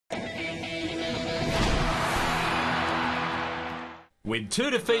With 2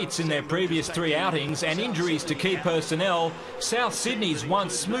 defeats in their previous 3 outings and injuries to key personnel, South Sydney's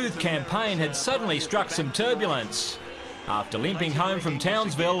once smooth campaign had suddenly struck some turbulence. After limping home from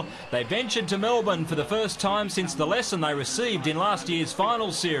Townsville, they ventured to Melbourne for the first time since the lesson they received in last year's final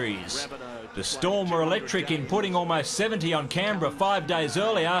series. The Storm were electric in putting almost 70 on Canberra 5 days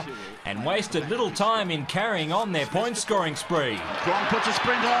earlier and wasted little time in carrying on their point-scoring spree. Gron puts a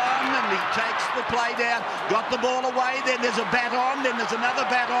sprint on and he takes the play down, got the ball away, then there's a bat on, then there's another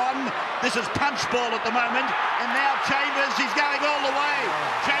bat on. This is punch ball at the moment, and now Chambers, he's going all the way.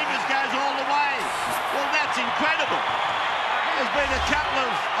 Chambers goes all the way. Well, that's incredible. There's been a couple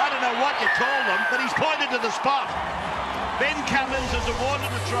of, I don't know what you call them, but he's pointed to the spot. Ben Cummins has awarded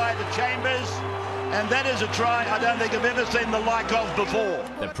a try to Chambers, and that is a try I don't think I've ever seen the like of before.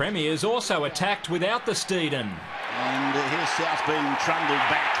 The Premiers also attacked without the Steeden. And here's South being trundled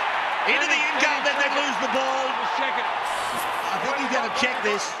back. Into the end goal, then they lose the ball. I think he's going to check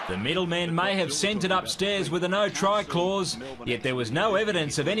this. The middlemen may have sent it upstairs with a no-try clause, yet there was no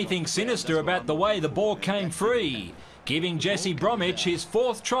evidence of anything sinister about the way the ball came free, giving Jesse Bromwich his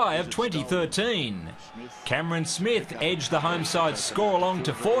 4th try of 2013. Cameron Smith edged the home side's score along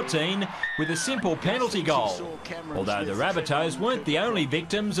to 14 with a simple penalty goal, although the Rabbitohs weren't the only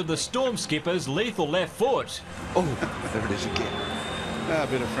victims of the Storm skipper's lethal left foot. Oh, there it is again. A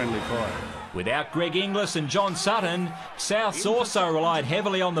bit of friendly fire. Without Greg Inglis and John Sutton, Souths also relied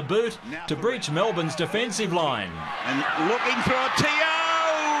heavily on the boot to breach Melbourne's defensive line. And looking for a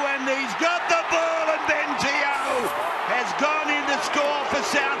T.O. and he's got the ball, and Ben T.O. has gone in to score for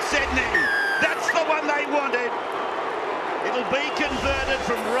South Sydney. That's the one they wanted. It'll be converted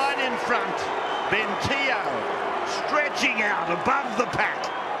from right in front. Ben T.O. stretching out above the pack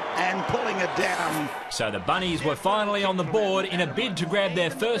and pulling it down. So the Bunnies were finally on the board in a bid to grab their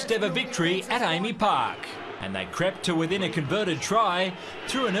first ever victory at Amy Park. And they crept to within a converted try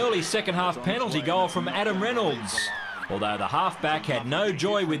through an early second half penalty goal from Adam Reynolds. Although the halfback had no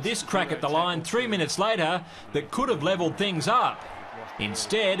joy with this crack at the line 3 minutes later that could have levelled things up.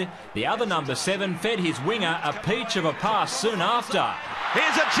 Instead, the other number 7 fed his winger a peach of a pass soon after.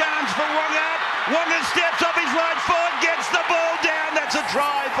 Here's a chance for Wonga. Wonga steps off his right foot, gets the ball down. That's a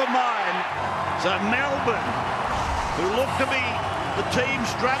try for mine. So Melbourne, who look to be the team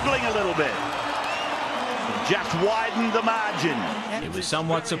struggling a little bit, just widened the margin. It was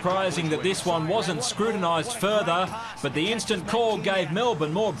somewhat surprising that this one wasn't scrutinised further, but the instant call gave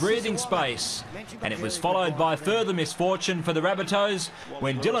Melbourne more breathing space. And it was followed by further misfortune for the Rabbitohs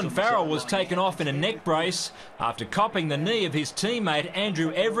when Dylan Farrell was taken off in a neck brace after copping the knee of his teammate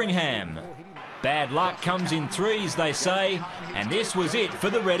Andrew Everingham. Bad luck comes in threes, they say, and this was it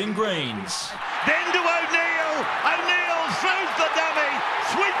for the Red and Greens. Then to O'Neill. O'Neill throws the dummy,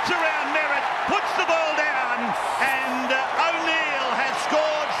 sweeps around Merritt, puts the ball down, and O'Neill has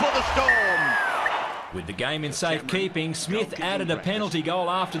scored for the Storm. With the game in safekeeping, Smith added a penalty goal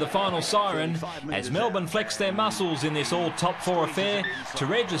after the final siren as Melbourne flexed their muscles in this all-top 4 affair to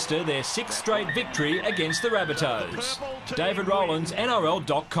register their 6th straight victory against the Rabbitohs. David Rowlands,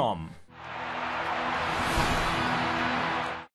 NRL.com.